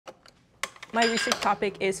My research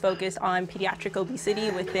topic is focused on pediatric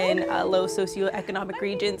obesity within low socioeconomic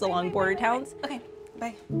regions along border towns. Okay,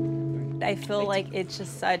 bye. I feel like it's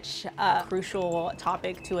just such a crucial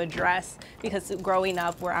topic to address because growing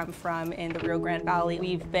up where I'm from in the Rio Grande Valley,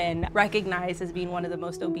 we've been recognized as being one of the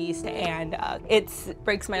most obese, and it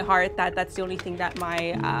breaks my heart that that's the only thing that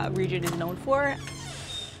my region is known for.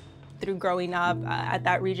 Through growing up at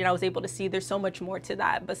that region, I was able to see there's so much more to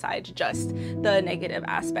that besides just the negative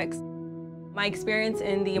aspects. My experience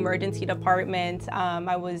in the emergency department,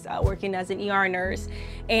 I was working as an ER nurse,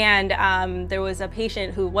 and there was a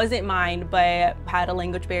patient who wasn't mine but had a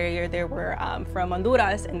language barrier. They were from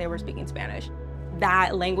Honduras and they were speaking Spanish.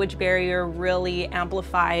 That language barrier really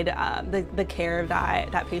amplified the care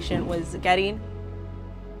that that patient was getting.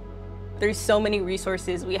 There's so many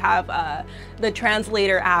resources. We have the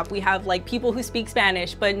translator app. We have like people who speak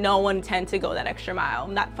Spanish, but no one tend to go that extra mile.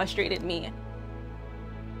 And that frustrated me.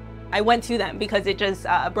 I went to them because it just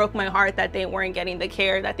broke my heart that they weren't getting the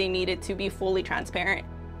care that they needed to be fully transparent.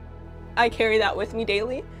 I carry that with me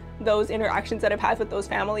daily, those interactions that I've had with those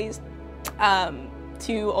families,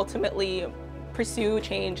 to ultimately pursue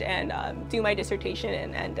change and do my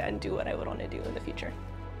dissertation and do what I would want to do in the future.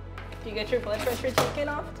 Do you get your blood pressure taken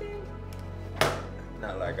often?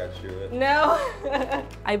 Not like I should. No.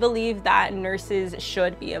 I believe that nurses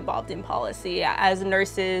should be involved in policy. As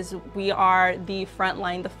nurses, we are the front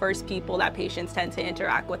line, the first people that patients tend to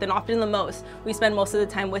interact with, and often the most. We spend most of the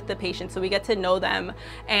time with the patient, so we get to know them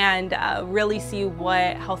and really see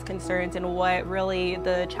what health concerns and what really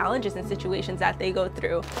the challenges and situations that they go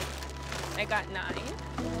through. I got 9.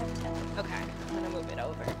 Okay, I'm gonna move it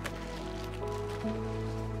over.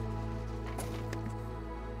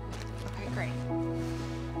 Okay, great.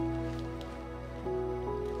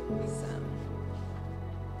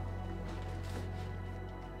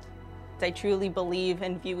 I truly believe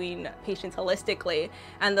in viewing patients holistically,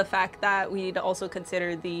 and the fact that we need to also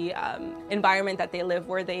consider the environment that they live,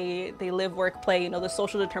 where they live, work, play. You know, the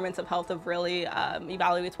social determinants of health of really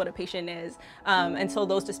evaluates what a patient is. And so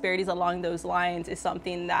those disparities along those lines is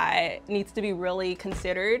something that needs to be really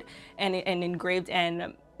considered and engraved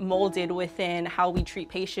and molded within how we treat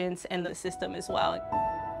patients and the system as well.